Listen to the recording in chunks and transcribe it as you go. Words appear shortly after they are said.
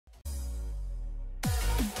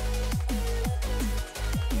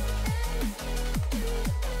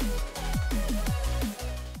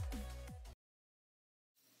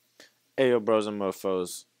Ayo bros and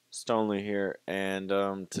mofos, Stonely here, and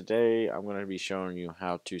today I'm going to be showing you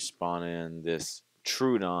how to spawn in this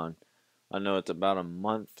Troodon. I know it's about a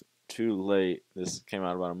month too late. This came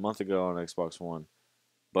out about a month ago on Xbox One,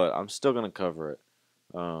 but I'm still going to cover it,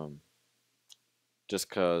 um, just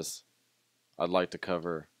because I'd like to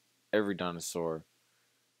cover every dinosaur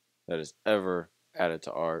that is ever added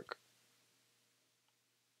to Ark.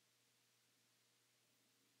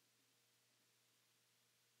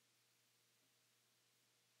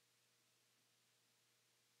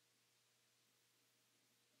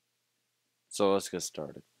 So let's get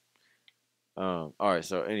started. Alright,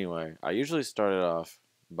 so anyway, I usually start it off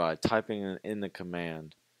by typing in the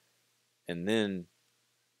command and then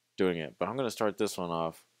doing it. But I'm going to start this one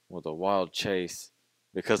off with a wild chase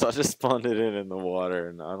because I just spawned it in the water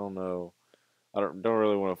and I don't know. I don't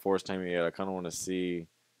really want to force tame it yet. I kind of want to see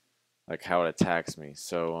like how it attacks me.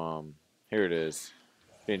 So here it is.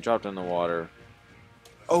 Being dropped in the water.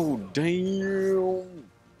 Oh damn.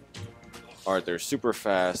 Alright, they're super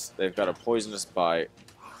fast. They've got a poisonous bite.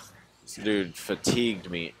 This dude fatigued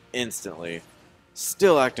me instantly.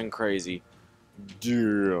 Still acting crazy.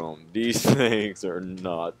 Damn, these things are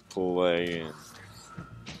not playing.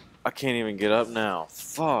 I can't even get up now.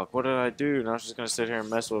 Fuck, what did I do? Now it's just gonna sit here and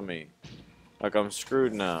mess with me. Like I'm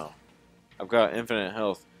screwed now. I've got infinite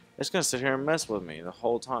health. It's gonna sit here and mess with me the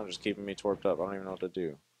whole time, just keeping me torped up. I don't even know what to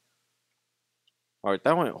do. Alright,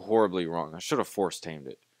 that went horribly wrong. I should have force tamed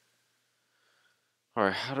it.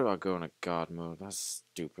 Alright, how do I go into God mode? That's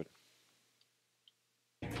stupid.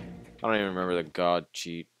 I don't even remember the God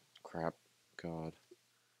cheat. Crap. God.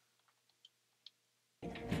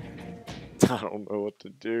 I don't know what to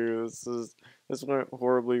do. This went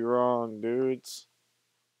horribly wrong, dudes.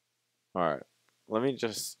 Alright. Let me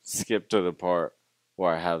just skip to the part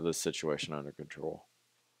where I have this situation under control.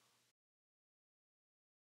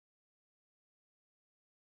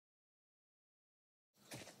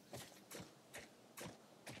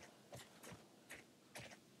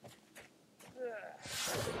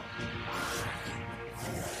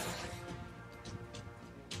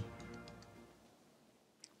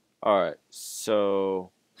 Alright,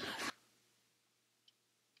 so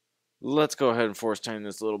let's go ahead and force tame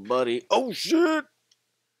this little buddy. Oh shit!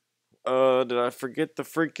 Did I forget the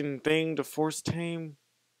freaking thing to force tame?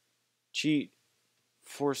 Cheat.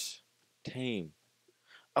 Force tame.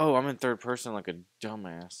 Oh, I'm in third person like a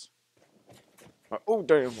dumbass. Oh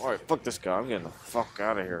damn, alright, fuck this guy. I'm getting the fuck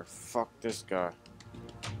out of here. Fuck this guy.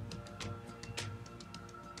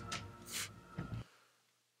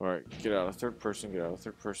 Alright, get out of third person, get out of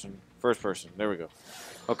third person. First person, there we go.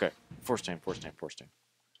 Okay, force tame, force tame, force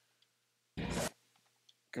tame.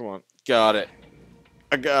 Come on, got it.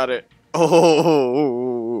 I got it.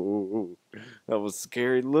 Oh, that was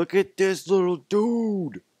scary. Look at this little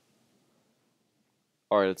dude.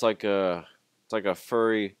 Alright, it's like a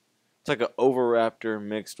furry, it's like an oviraptor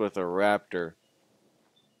mixed with a raptor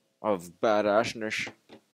of badassness.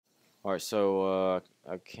 Alright, so,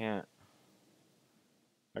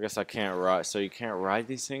 I guess I can't ride, so you can't ride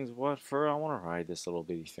these things? What for? I want to ride this little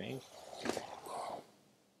bitty thing.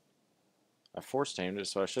 I force tamed it,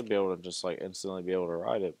 so I should be able to just, like, instantly be able to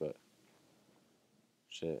ride it, but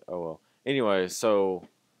shit, oh well. Anyway, so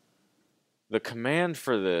the command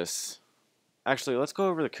for this, actually, let's go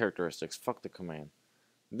over the characteristics. Fuck the command.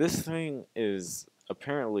 This thing is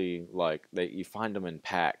apparently, like, that you find them in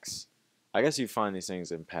packs. I guess you find these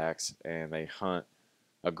things in packs, and they hunt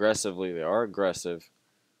aggressively. They are aggressive.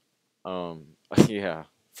 Yeah,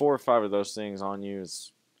 4 or 5 of those things on you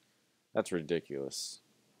that's ridiculous.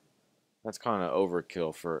 That's kind of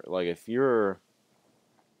overkill for, like, if you're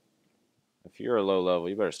a low level,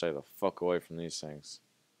 you better stay the fuck away from these things.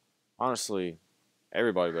 Honestly,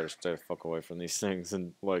 everybody better stay the fuck away from these things.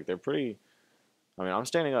 And like, they're pretty. I mean, I'm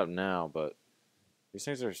standing up now, but these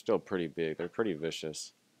things are still pretty big. They're pretty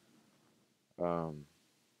vicious. Um,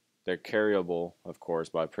 they're carryable, of course,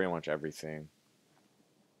 by pretty much everything.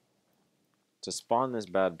 To spawn this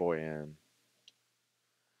bad boy in,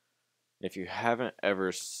 if you haven't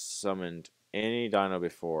ever summoned any dino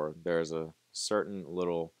before, there's a certain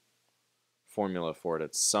little formula for it.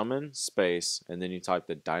 It's summon space, and then you type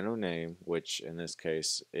the dino name, which in this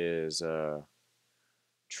case is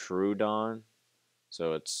Troodon.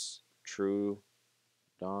 So it's Troodon,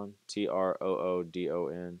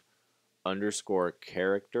 Troodon underscore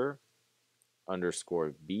character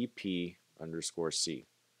underscore BP underscore C.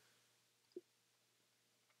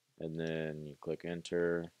 And then you click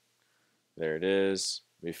enter. There it is.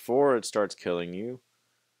 Before it starts killing you,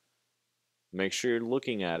 make sure you're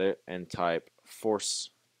looking at it and type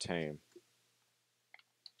force tame.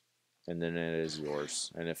 and then it is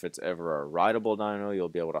yours. And if it's ever a rideable dino, you'll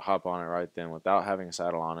be able to hop on it right then without having a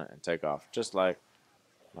saddle on it and take off. Just like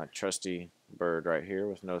my trusty bird right here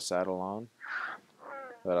with no saddle on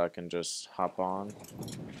that I can just hop on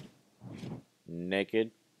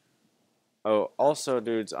naked. Oh, also,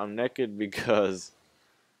 dudes, I'm naked because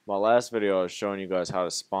my last video I was showing you guys how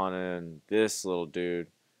to spawn in this little dude,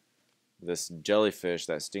 this jellyfish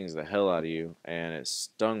that stings the hell out of you, and it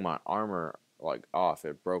stung my armor like off.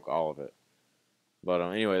 It broke all of it. But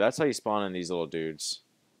anyway, that's how you spawn in these little dudes.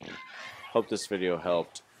 Hope this video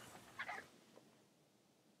helped.